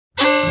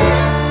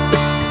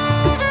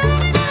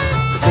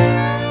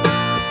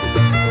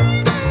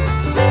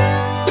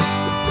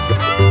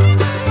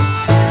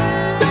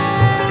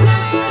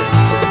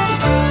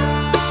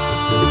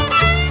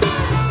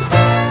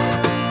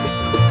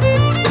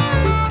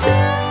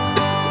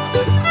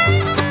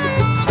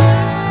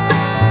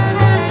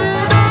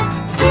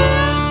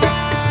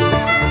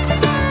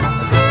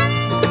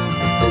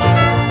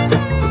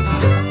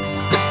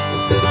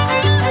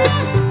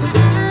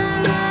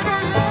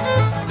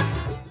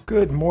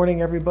morning,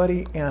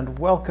 everybody, and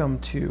welcome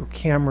to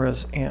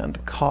Cameras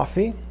and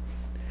Coffee.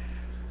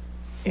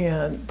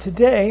 And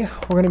today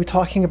we're going to be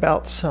talking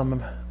about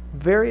some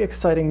very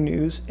exciting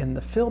news in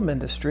the film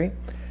industry,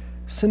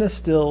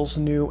 CineStill's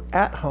new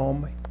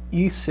at-home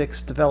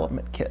E-6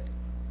 development kit.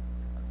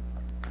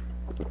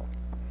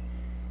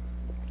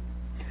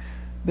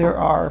 There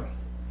are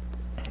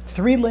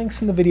 3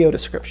 links in the video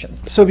description.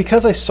 So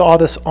because I saw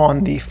this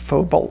on the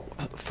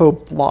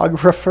Phoblographer,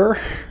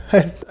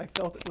 I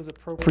felt it was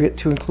appropriate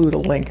to include a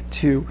link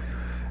to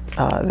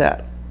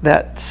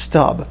that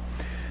stub.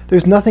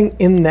 There's nothing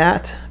in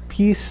that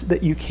piece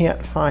that you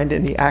can't find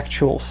in the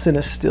actual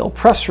CineStil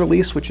press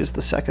release, which is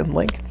the second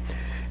link.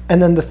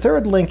 And then the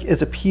third link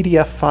is a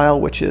PDF file,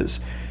 which is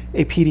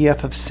a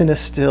PDF of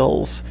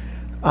CineStill's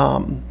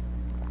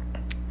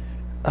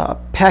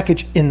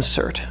package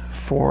insert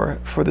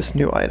for this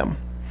new item.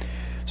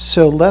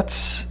 So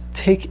let's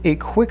take a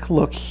quick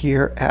look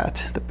here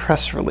at the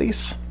press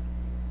release.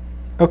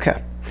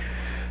 Okay,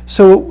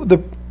 so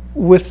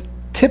with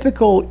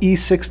typical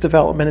E6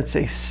 development, it's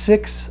a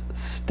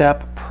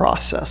 6-step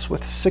process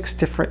with 6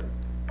 different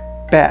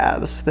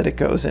baths that it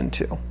goes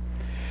into.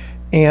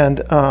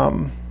 And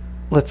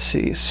let's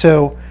see,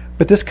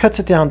 but this cuts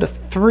it down to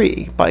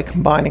 3 by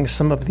combining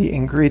some of the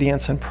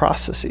ingredients and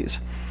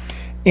processes.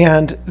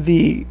 And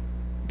the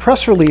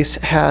press release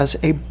has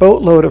a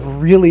boatload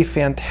of really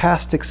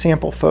fantastic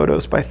sample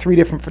photos by 3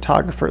 different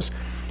photographers,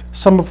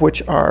 some of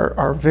which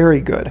are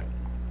very good.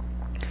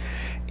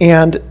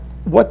 And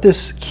what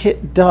this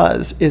kit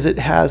does is it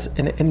has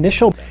an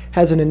initial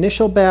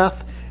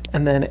bath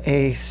and then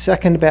a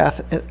second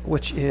bath,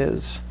 which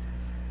is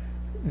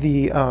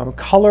the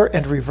color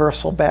and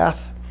reversal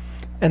bath,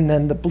 and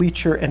then the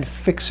bleacher and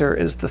fixer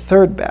is the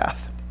third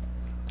bath.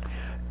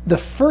 The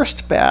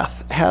first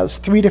bath has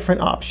 3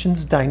 different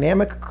options: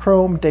 dynamic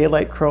chrome,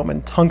 daylight chrome,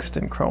 and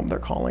tungsten chrome, they're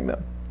calling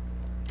them.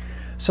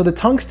 So the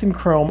tungsten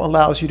chrome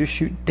allows you to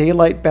shoot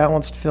daylight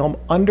balanced film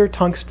under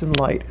tungsten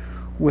light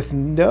with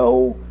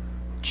no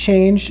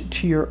change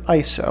to your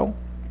ISO,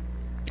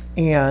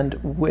 and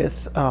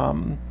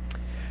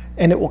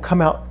it will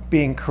come out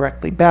being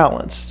correctly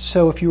balanced.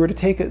 So if you were to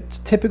take a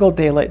typical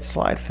daylight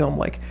slide film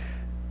like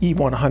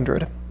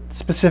E100,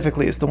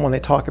 specifically is the one they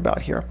talk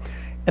about here,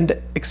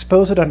 and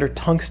expose it under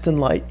tungsten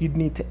light, you'd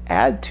need to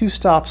add 2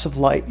 stops of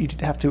light.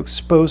 You'd have to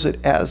expose it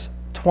as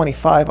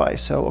 25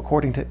 ISO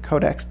according to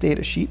Kodak's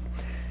datasheet,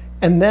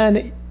 and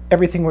then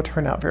everything would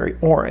turn out very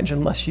orange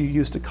unless you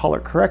used a color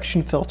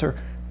correction filter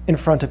in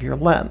front of your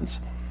lens.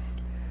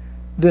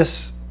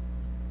 This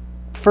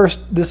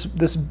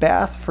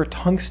bath for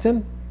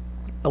tungsten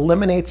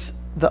eliminates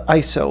the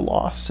ISO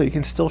loss, so you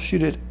can still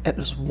shoot it at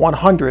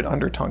 100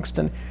 under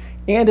tungsten,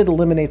 and it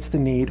eliminates the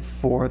need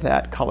for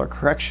that color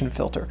correction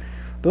filter.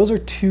 Those are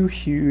 2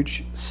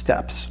 huge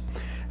steps,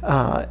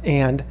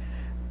 and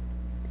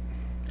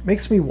it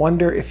makes me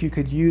wonder if you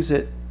could use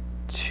it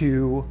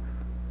to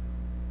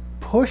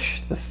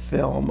push the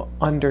film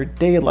under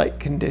daylight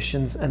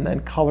conditions and then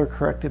color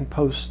correct in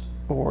post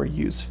or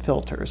use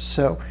filters.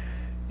 So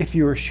if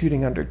you were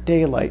shooting under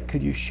daylight,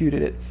 could you shoot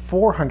it at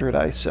 400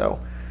 ISO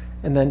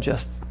and then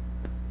just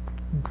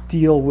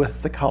deal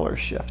with the color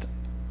shift?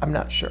 I'm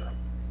not sure.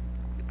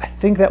 I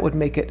think that would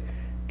make it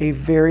a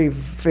very,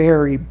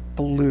 very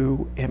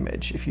blue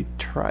image if you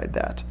tried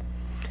that.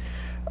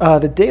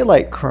 The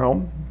daylight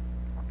chrome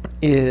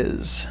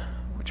is,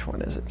 which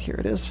one is it? Here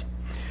it is.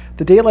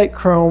 The daylight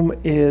chrome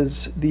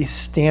is the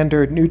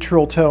standard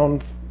neutral tone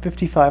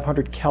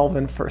 5500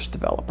 Kelvin first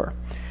developer.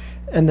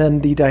 And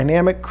then the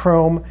dynamic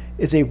chrome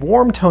is a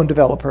warm tone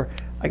developer.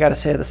 I gotta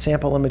say, the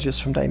sample images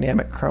from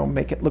dynamic chrome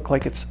make it look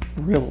like it's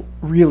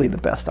really the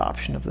best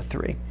option of the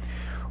 3,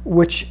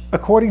 which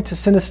according to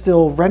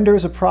CineStil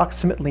renders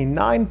approximately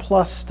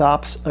 9+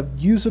 stops of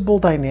usable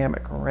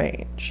dynamic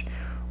range,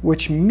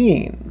 which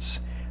means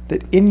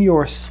that in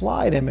your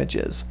slide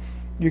images,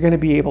 you're going to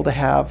be able to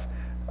have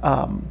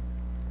a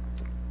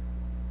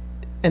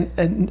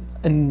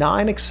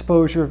 9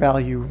 exposure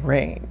value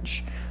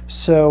range.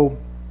 So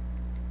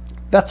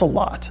that's a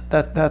lot.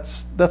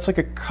 That's like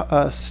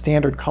a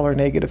standard color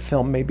negative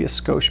film, maybe a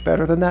skosh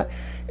better than that.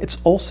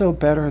 It's also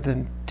better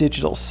than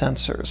digital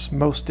sensors.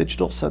 Most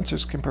digital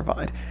sensors can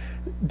provide.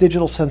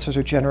 Digital sensors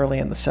are generally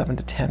in the 7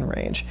 to 10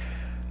 range.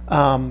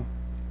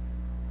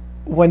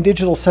 When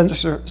digital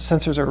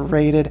sensors are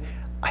rated,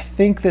 I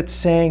think that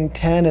saying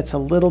 10, it's a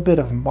little bit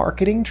of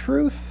marketing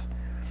truth.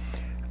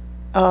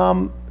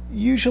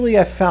 Usually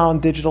I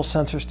found digital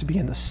sensors to be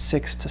in the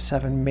 6 to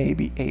 7,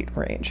 maybe 8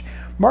 range.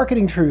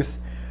 Marketing truth,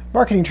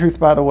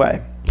 by the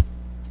way,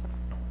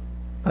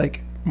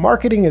 like,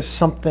 marketing is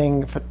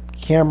something for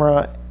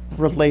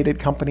camera-related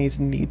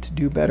companies need to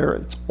do better.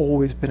 It's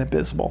always been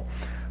abysmal.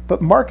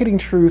 But marketing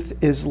truth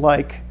is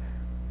like,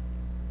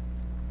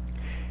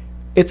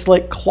 it's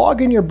like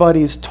clogging your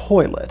buddy's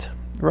toilet,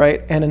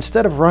 right? And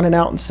instead of running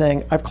out and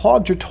saying, I've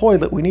clogged your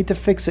toilet, we need to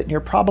fix it, and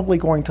you're probably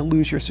going to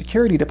lose your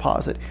security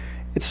deposit,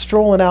 it's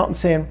strolling out and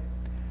saying,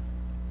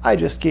 I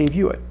just gave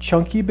you a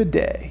chunky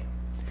bidet.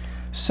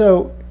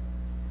 So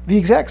the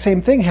exact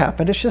same thing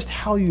happened, it's just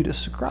how you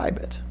describe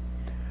it.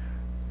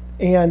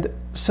 And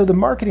so the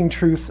marketing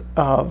truth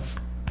of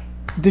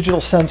digital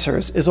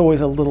sensors is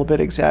always a little bit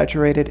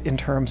exaggerated in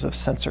terms of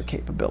sensor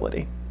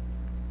capability.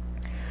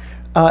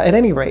 At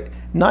any rate,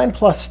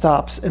 9+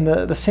 stops, and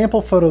the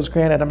sample photos,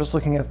 granted, I'm just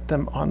looking at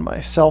them on my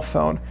cell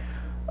phone,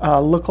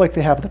 look like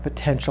they have the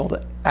potential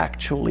to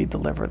actually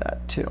deliver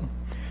that too.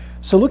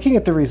 So looking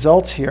at the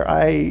results here,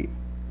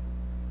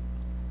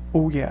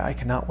 oh yeah, I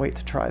cannot wait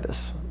to try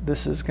this.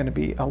 This is going to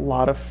be a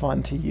lot of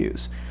fun to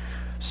use.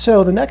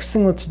 So the next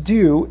thing let's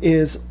do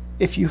is,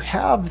 if you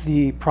have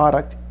the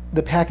product,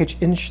 the package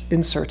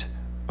insert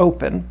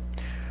open,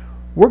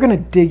 we're going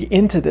to dig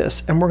into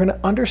this and we're going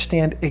to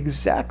understand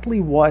exactly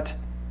what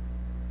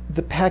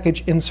the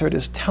package insert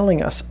is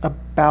telling us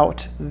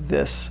about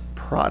this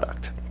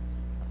product.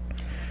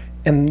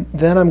 And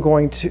then I'm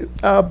going to,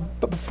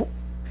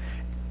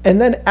 and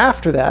then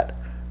after that,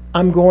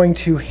 I'm going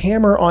to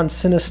hammer on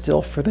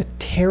CineStill for the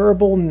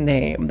terrible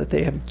name that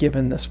they have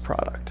given this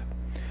product.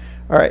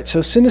 All right, so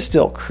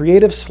CineStill,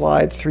 creative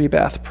slide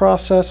 3-bath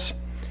process.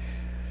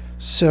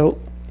 So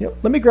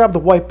let me grab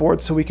the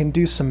whiteboard so we can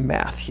do some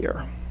math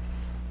here.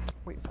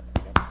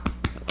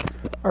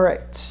 All right,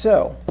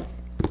 so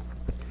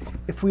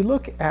if we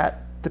look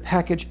at the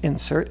package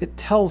insert, it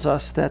tells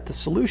us that the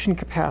solution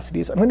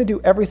capacities, I'm going to do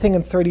everything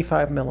in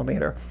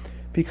 35mm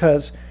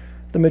because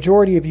the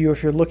majority of you,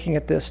 if you're looking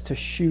at this to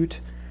shoot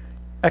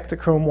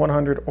Ektachrome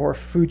 100 or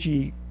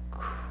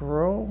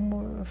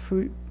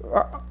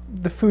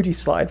the Fuji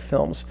slide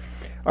films,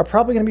 are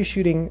probably going to be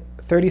shooting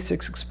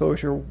 36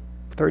 exposure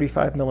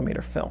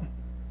 35mm film.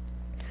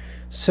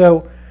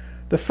 So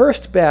the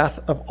first bath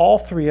of all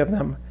 3 of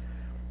them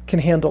can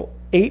handle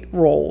 8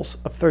 rolls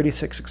of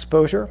 36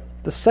 exposure.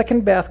 The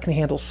second bath can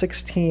handle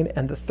 16,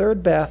 and the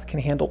third bath can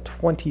handle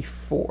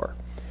 24.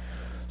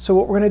 So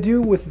what we're going to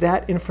do with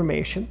that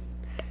information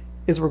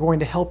is we're going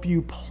to help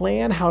you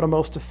plan how to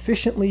most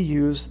efficiently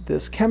use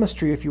this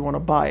chemistry if you want to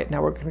buy it.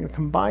 Now we're going to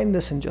combine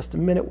this in just a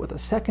minute with a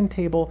second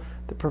table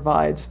that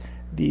provides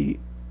the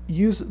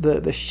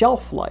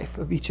shelf life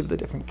of each of the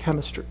different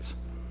chemistries.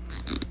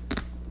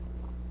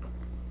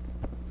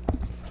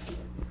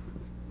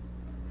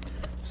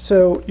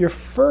 So your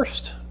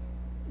first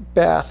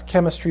bath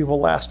chemistry will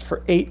last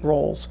for 8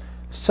 rolls,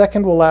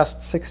 second will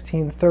last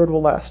 16, third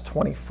will last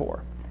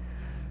 24.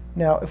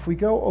 Now if we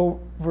go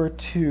over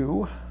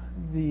to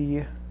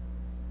the,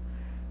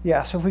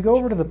 so if we go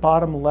over to the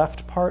bottom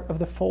left part of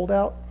the fold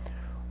out,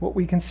 what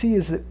we can see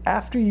is that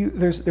after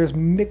there's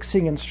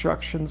mixing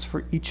instructions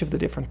for each of the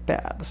different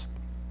baths.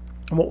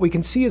 And what we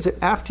can see is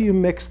that after you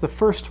mix the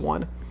first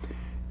one,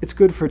 it's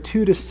good for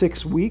 2 to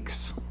 6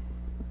 weeks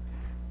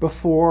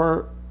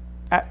before,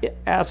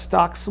 as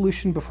stock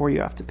solution, before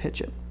you have to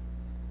pitch it.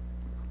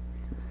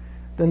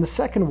 Then the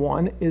second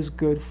one is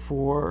good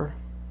for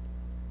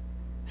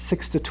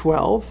 6 to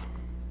 12.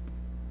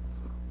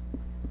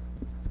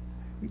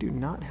 We do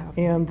not have.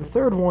 And the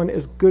third one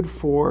is good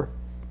for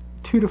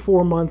 2 to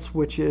 4 months,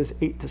 which is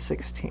 8 to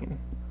 16.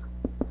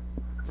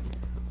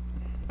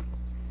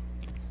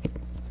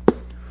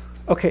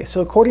 Okay, so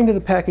according to the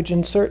package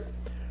insert,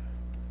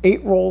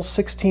 8 rolls,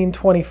 16,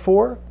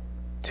 24.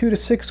 2 to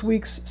 6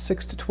 weeks,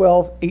 6 to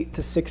 12, 8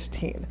 to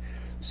 16.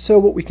 So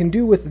what we can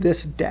do with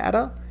this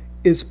data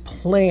is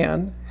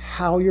plan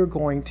how you're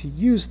going to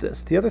use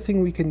this. The other thing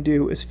we can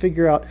do is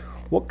figure out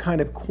what kind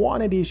of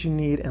quantities you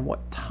need and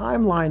what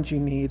timelines you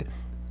need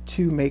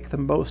to make the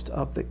most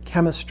of the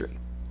chemistry.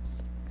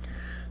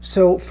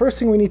 So first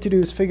thing we need to do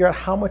is figure out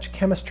how much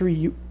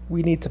chemistry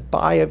we need to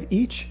buy of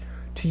each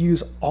to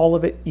use all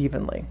of it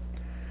evenly.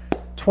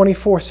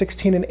 24,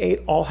 16, and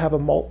 8 all have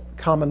a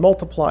common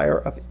multiplier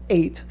of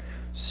 8.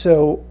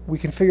 So we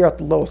can figure out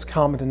the lowest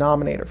common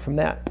denominator from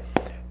that.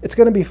 It's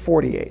going to be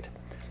 48.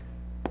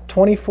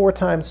 24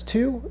 times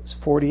 2 is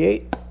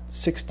 48.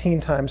 16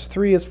 times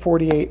 3 is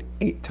 48.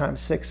 8 times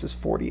 6 is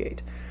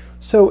 48.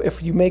 So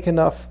if you make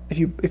enough, if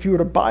you were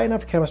to buy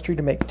enough chemistry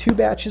to make 2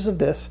 batches of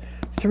this,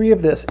 3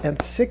 of this, and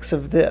 6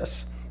 of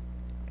this,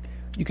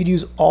 you could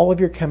use all of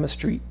your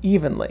chemistry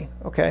evenly.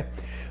 Okay.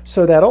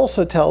 So that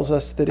also tells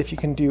us that if you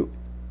can do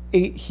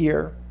 8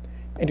 here,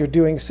 and you're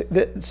doing, so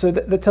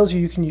that tells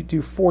you can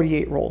do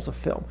 48 rolls of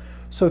film.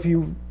 So if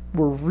you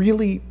were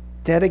really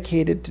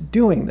dedicated to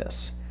doing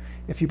this,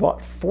 if you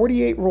bought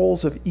 48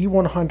 rolls of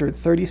E100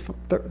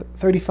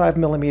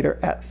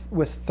 35mm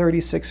with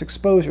 36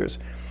 exposures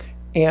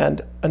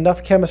and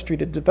enough chemistry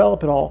to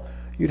develop it all,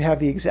 you'd have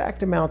the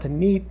exact amount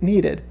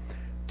needed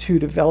to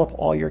develop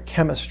all your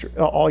chemistry,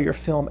 all your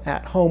film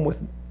at home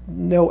with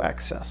no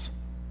excess.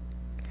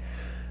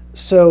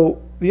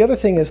 So the other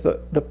thing is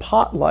the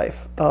pot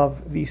life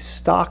of the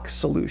stock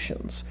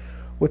solutions.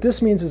 What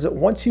this means is that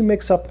once you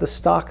mix up the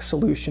stock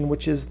solution,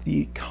 which is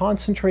the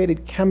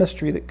concentrated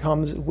chemistry that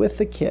comes with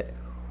the kit,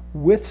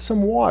 with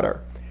some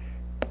water,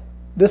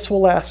 this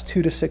will last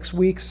 2 to 6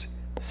 weeks,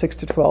 6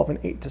 to 12, and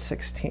 8 to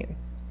 16.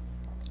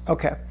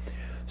 Okay,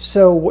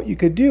 so what you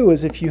could do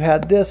is if you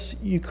had this,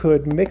 you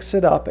could mix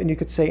it up and you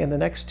could say in the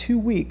next 2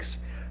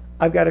 weeks,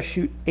 I've got to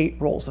shoot 8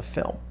 rolls of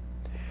film.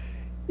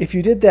 If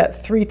you did that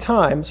 3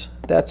 times,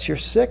 that's your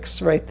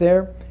 6 right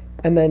there,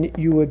 and then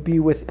you would be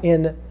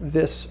within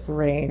this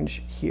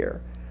range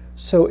here.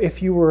 So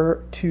if you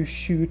were to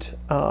shoot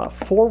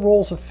 4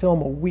 rolls of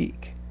film a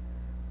week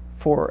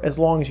for as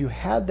long as you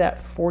had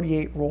that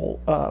 48 rolls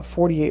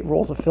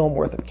of film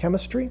worth of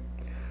chemistry,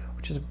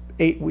 which is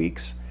 8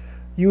 weeks,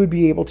 you would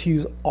be able to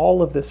use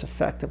all of this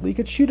effectively. You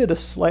could shoot at a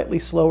slightly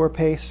slower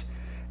pace.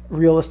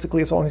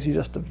 Realistically, as long as you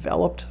just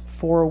developed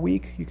 4 a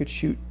week, you could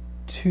shoot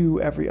 2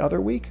 every other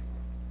week.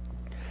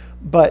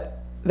 But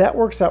that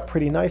works out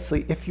pretty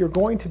nicely. If you're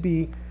going to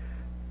be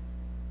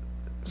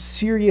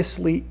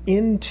seriously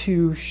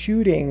into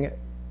shooting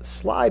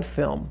slide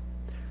film,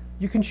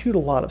 you can shoot a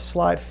lot of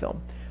slide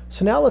film.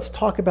 So now let's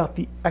talk about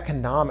the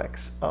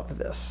economics of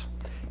this.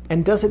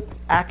 And does it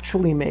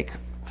actually make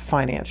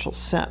financial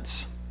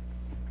sense?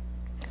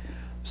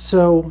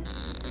 So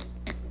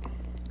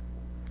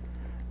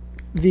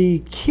the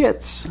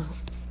kits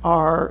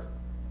are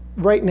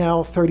right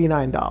now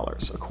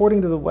 $39.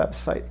 According to the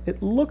website,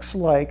 it looks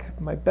like,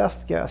 my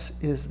best guess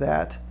is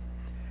that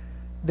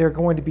they're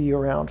going to be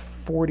around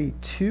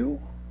 $42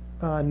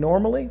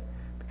 normally,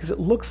 because it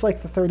looks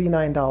like the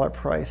 $39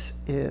 price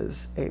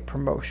is a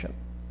promotion.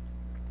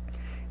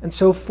 And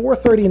so for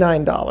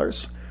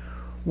 $39,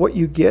 what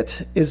you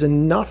get is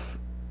enough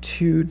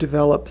to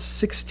develop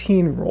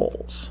 16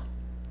 rolls.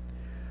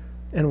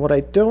 And what I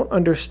don't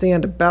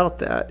understand about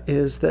that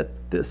is that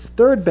this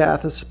third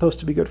bath is supposed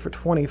to be good for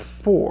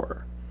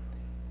 24.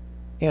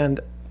 And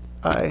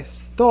I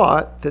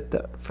thought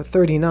that for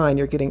 39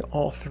 you're getting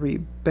all 3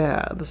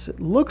 baths. It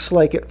looks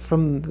like it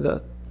from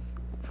the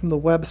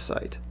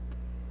website.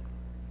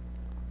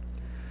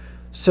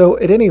 So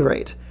at any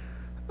rate,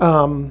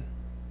 for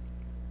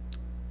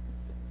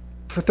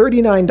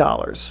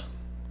 $39,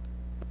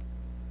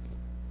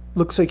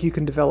 looks like you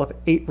can develop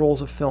 8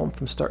 rolls of film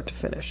from start to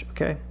finish,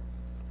 okay?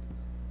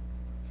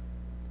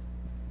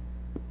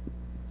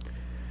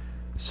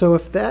 So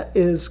if that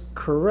is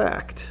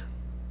correct,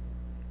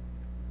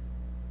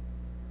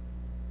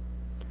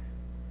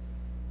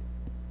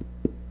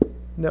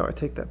 no, I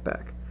take that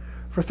back.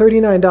 For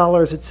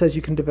 $39, it says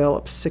you can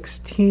develop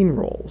 16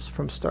 rolls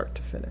from start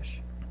to finish.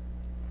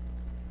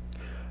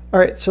 All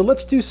right, so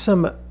let's do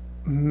some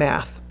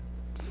math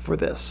for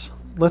this.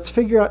 Let's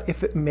figure out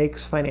if it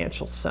makes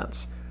financial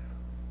sense.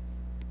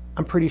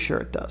 I'm pretty sure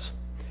it does.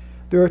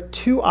 There are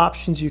 2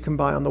 options you can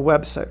buy on the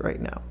website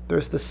right now.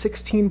 There's the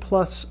 16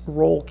 plus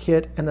roll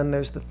kit, and then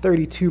there's the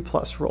 32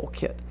 plus roll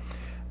kit.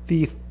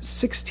 The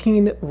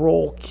 16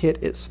 roll kit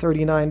is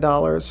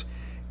 $39,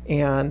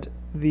 and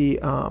the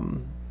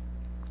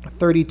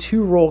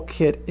 32 roll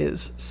kit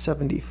is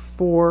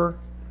 $74.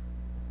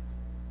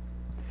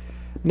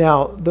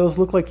 Now, those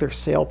look like they're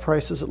sale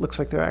prices. It looks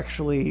like they're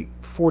actually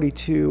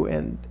 $42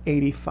 and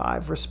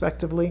 $85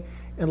 respectively.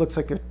 It looks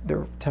like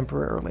they're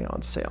temporarily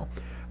on sale.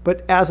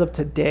 But as of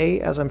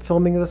today, as I'm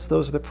filming this,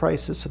 those are the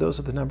prices, so those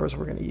are the numbers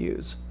we're going to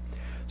use.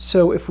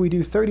 So if we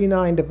do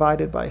 39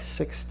 divided by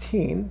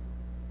 16,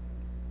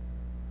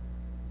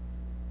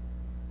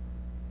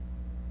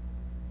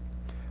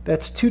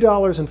 that's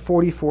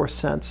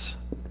 $2.44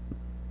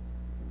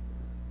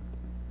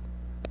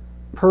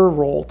 per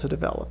roll to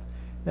develop.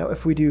 Now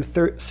if we do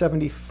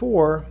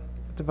 74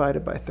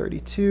 divided by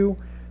 32,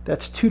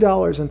 that's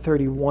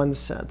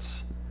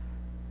 $2.31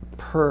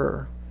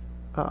 per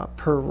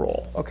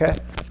roll, okay?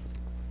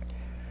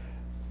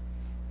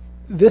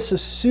 This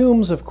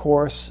assumes, of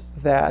course,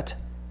 that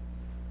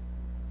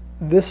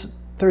this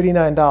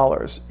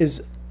 $39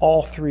 is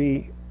all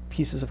 3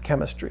 pieces of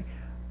chemistry.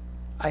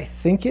 I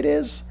think it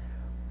is,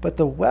 but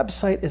the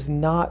website is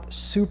not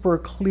super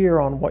clear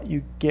on what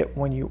you get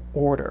when you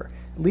order,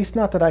 at least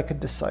not that I could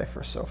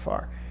decipher so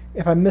far.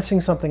 If I'm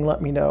missing something,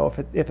 let me know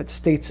if it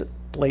states it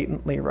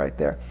blatantly right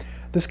there.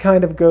 This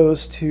kind of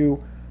goes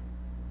to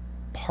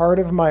part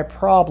of my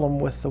problem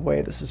with the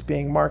way this is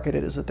being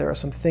marketed, is that there are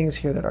some things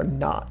here that are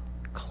not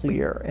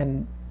clear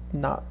and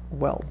not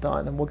well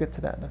done, and we'll get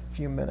to that in a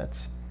few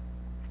minutes.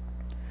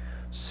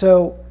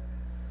 So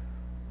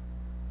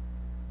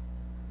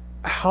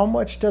how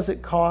much does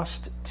it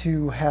cost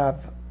to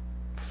have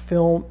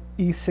film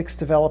E-6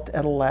 developed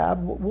at a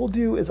lab? What we'll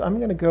do is I'm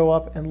going to go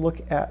up and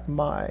look at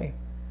my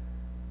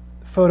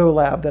photo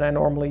lab that I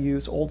normally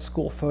use, old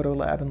school photo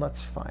lab, and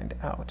let's find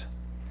out.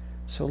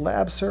 So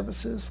lab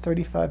services,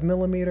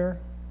 35mm,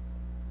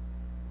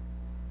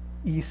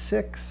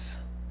 E-6.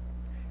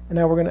 And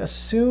now we're going to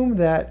assume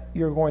that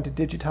you're going to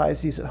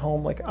digitize these at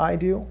home like I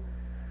do,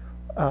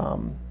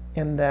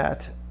 and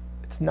that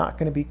it's not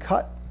going to be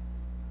cut.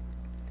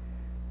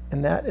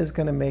 And that is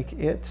going to make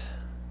it,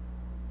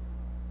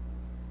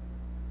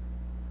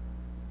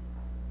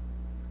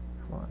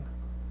 come on,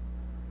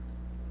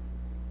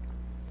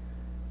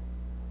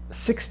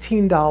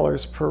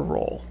 $16 per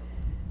roll.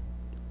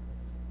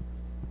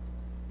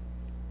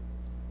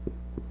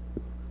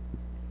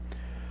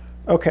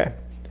 Okay,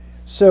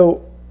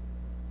 so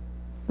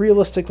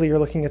realistically you're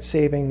looking at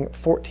saving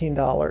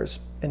 $14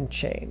 and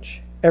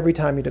change every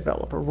time you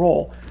develop a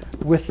roll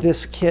with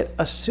this kit,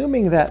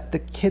 assuming that the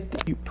kit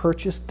that you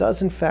purchase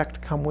does in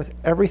fact come with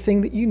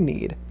everything that you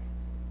need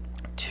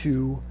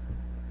to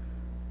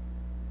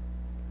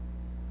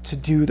to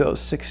do those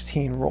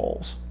 16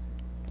 rolls.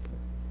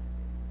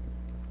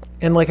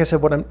 And like I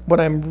said, what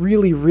I'm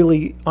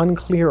really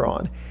unclear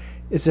on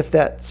is if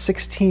that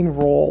 16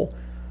 roll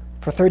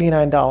for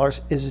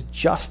 $39 is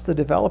just the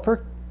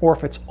developer or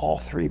if it's all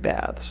 3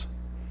 baths.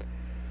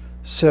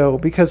 So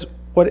because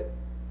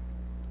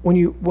when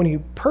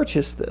you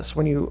purchase this,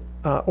 when you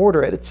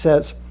order it, it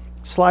says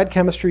Slide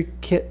Chemistry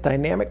Kit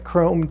Dynamic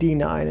Chrome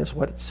D9 is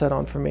what it's set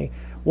on for me.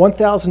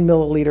 1,000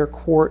 milliliter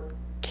quart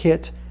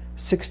kit,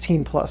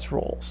 16 plus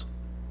rolls.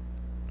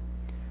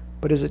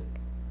 But is it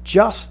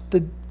just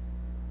the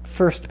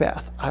first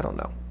bath? I don't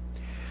know.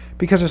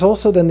 Because there's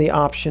also then the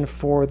option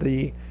for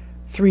the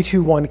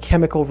 321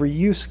 chemical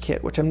reuse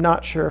kit, which I'm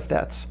not sure if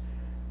that's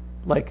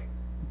like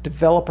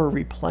developer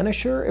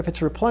replenisher. If it's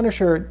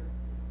replenisher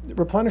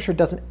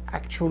doesn't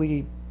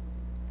actually,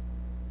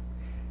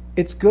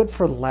 it's good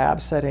for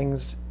lab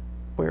settings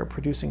where you're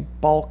producing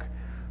bulk,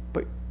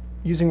 but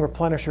using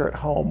replenisher at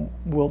home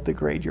will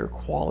degrade your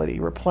quality.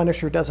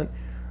 Replenisher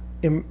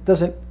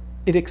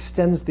it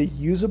extends the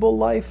usable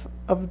life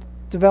of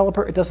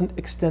developer. It doesn't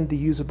extend the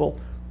usable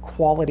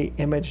quality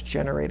image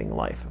generating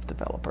life of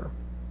developer.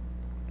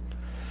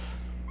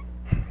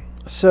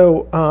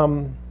 So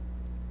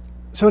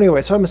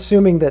anyway, so I'm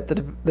assuming that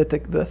the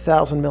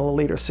 1,000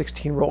 milliliter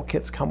 16 roll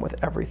kits come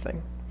with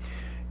everything.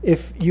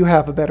 If you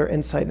have a better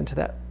insight into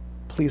that,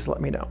 please let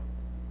me know.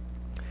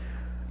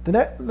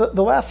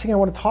 The last thing I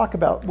want to talk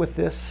about with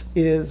this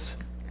is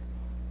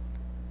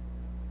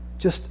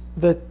just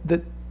the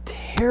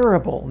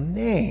terrible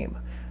name.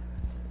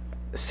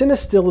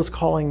 CineStil is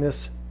calling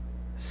this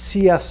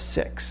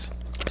CS6.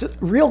 Just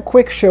real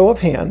quick show of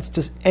hands,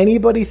 does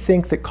anybody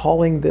think that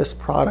calling this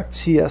product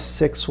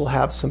CS6 will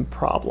have some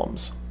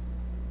problems?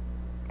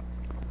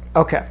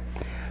 Okay,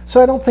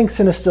 so I don't think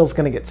CineStil is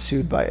going to get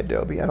sued by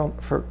Adobe.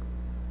 For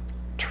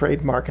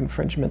trademark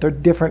infringement. They're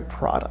different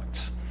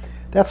products.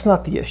 That's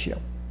not the issue.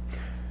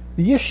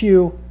 The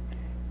issue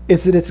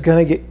is that it's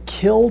going to get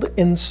killed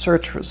in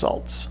search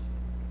results.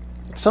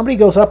 If somebody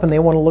goes up and they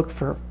want to look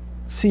for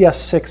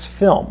CS6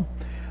 film,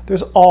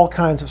 there's all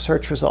kinds of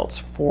search results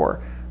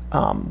for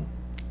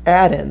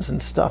add-ins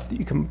and stuff that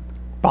you can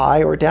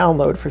buy or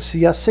download for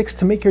CS6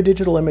 to make your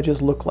digital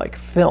images look like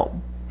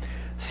film.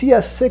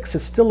 CS6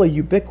 is still a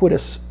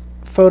ubiquitous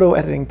photo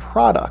editing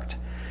product.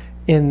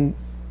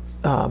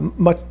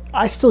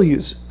 I still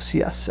use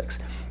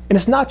CS6. And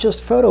it's not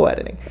just photo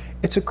editing.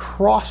 It's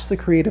across the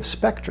creative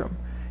spectrum.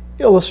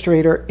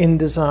 Illustrator,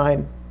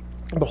 InDesign,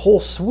 the whole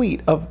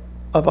suite of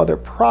other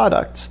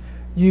products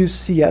use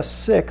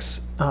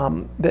CS6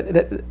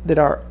 that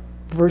are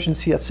version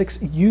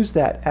CS6 use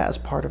that as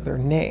part of their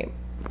name.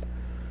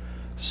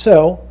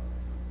 So,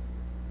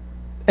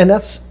 and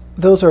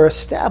those are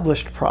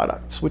established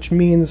products, which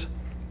means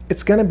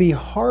it's going to be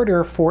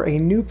harder for a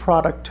new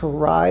product to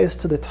rise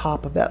to the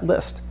top of that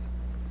list.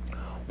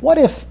 What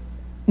if,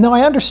 now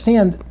I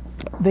understand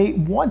they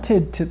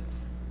wanted to,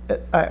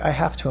 I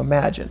have to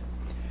imagine,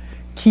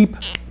 keep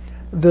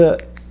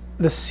the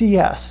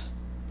CS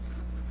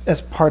as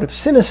part of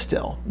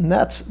CineStil, and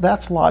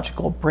that's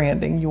logical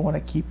branding. You want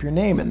to keep your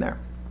name in there.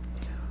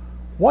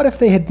 What if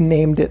they had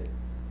named it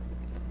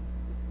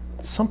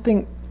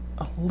something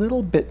a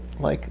little bit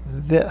like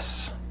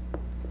this?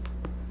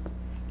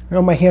 I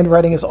know my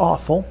handwriting is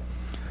awful.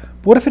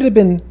 What if it had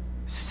been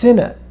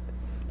CineStil,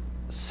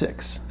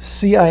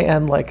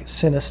 C-I-N like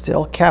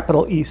CineStil,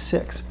 capital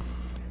E-6?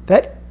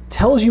 That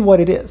tells you what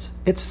it is.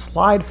 It's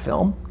slide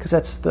film, because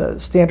that's the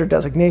standard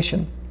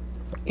designation,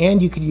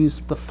 and you could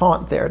use the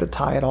font there to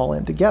tie it all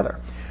in together.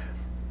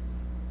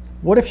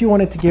 What if you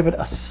wanted to give it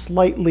a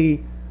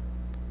slightly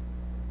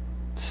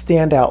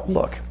standout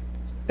look?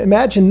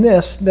 Imagine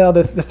this. Now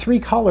the 3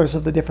 colors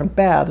of the different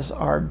baths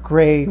are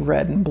gray,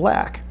 red, and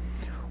black.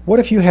 What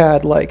if you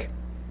had like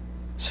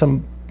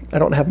some, I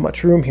don't have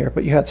much room here,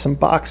 but you had some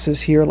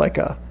boxes here, like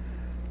a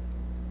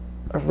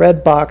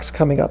red box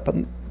coming up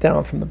and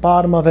down from the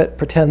bottom of it.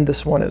 Pretend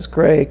this one is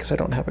gray because I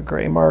don't have a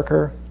gray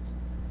marker.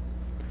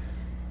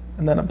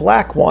 And then a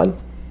black one.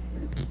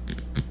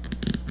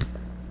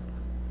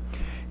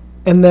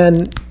 And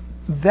then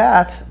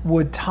that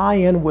would tie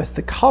in with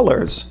the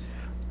colors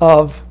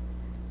of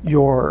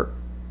your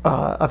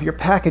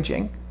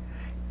packaging.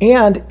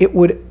 And it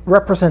would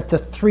represent the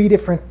 3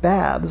 different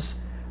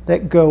baths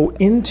that go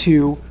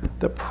into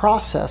the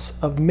process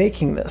of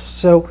making this.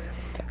 So,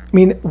 I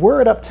mean,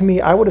 were it up to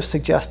me, I would have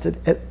suggested,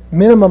 at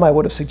minimum, I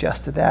would have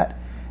suggested that.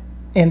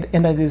 And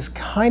it is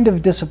kind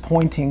of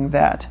disappointing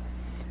that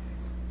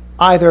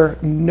either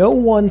no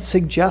one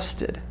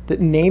suggested that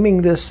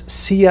naming this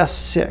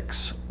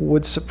CS6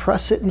 would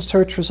suppress it in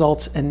search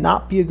results and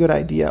not be a good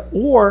idea,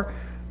 or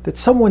that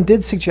someone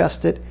did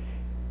suggest it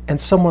and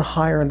someone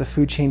higher in the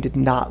food chain did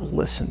not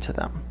listen to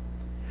them.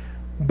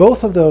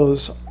 Both of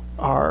those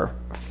are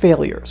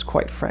failures,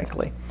 quite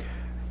frankly.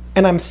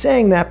 And I'm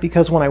saying that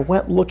because when I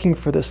went looking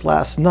for this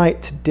last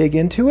night to dig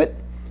into it,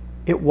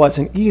 it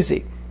wasn't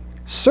easy.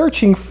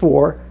 Searching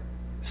for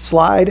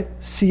slide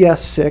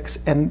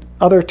CS6 and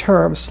other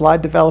terms,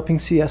 slide developing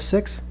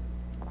CS6,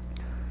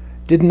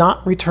 did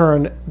not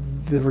return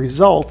the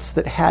results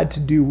that had to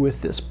do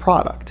with this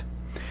product.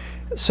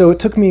 So it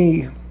took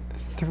me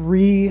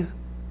 3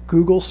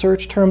 Google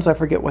search terms, I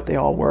forget what they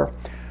all were,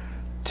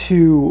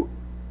 to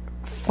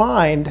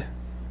find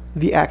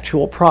the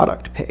actual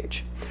product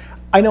page.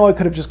 I know I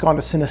could have just gone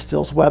to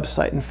CineStill's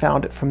website and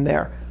found it from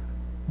there,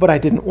 but I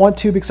didn't want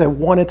to because I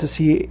wanted to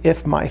see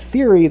if my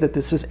theory that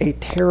this is a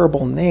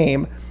terrible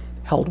name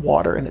held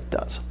water, and it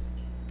does.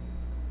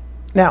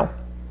 Now,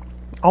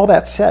 all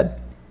that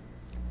said,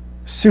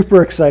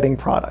 super exciting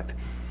product.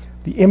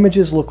 The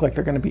images look like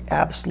they're going to be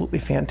absolutely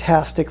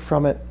fantastic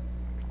from it.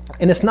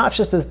 And it's not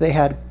just that they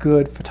had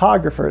good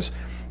photographers.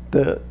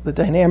 The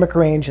dynamic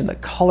range and the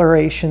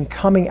coloration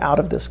coming out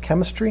of this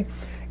chemistry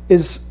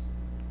is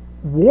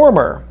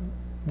warmer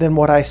than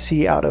what I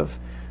see out of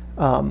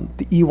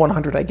the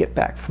E100 I get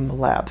back from the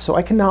lab. So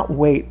I cannot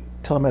wait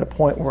till I'm at a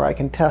point where I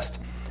can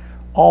test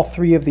all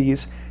 3 of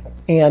these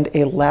and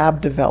a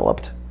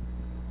lab-developed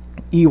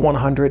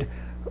E100,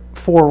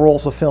 4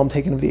 rolls of film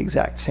taken of the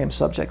exact same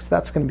subjects.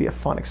 That's going to be a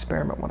fun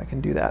experiment when I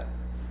can do that.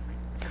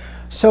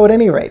 So at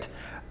any rate,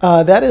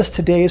 that is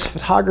today's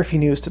photography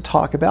news to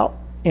talk about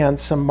and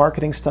some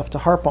marketing stuff to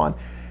harp on.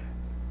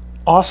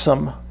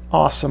 Awesome,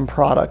 awesome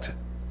product,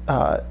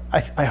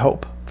 I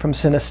hope, from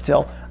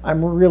CineStil.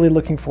 I'm really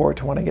looking forward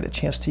to when I get a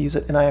chance to use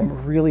it, and I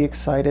am really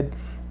excited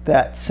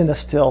that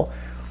CineStil,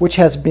 which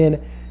has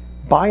been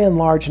by and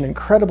large an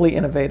incredibly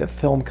innovative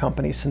film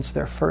company since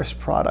their first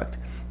product,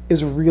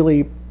 is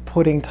really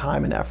putting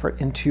time and effort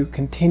into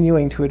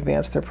continuing to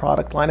advance their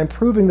product line and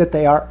proving that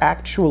they are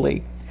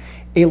actually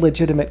a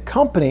legitimate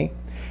company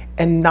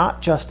and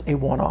not just a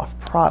one-off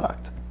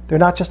product. They're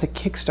not just a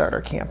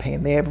Kickstarter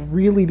campaign. They have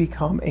really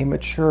become a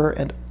mature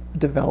and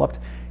developed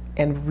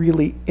and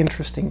really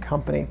interesting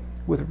company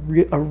with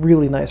a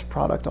really nice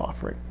product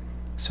offering.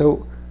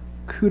 So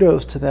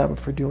kudos to them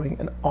for doing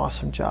an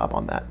awesome job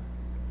on that.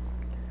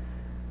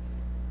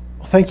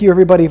 Well, thank you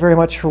everybody very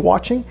much for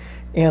watching,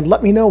 and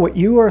let me know what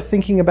you are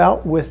thinking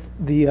about with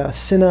the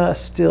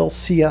CineStil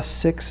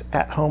CS6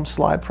 at-home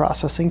slide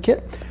processing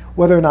kit,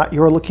 whether or not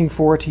you're looking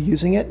forward to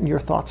using it and your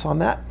thoughts on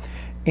that.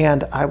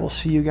 And I will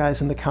see you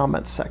guys in the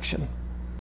comments section.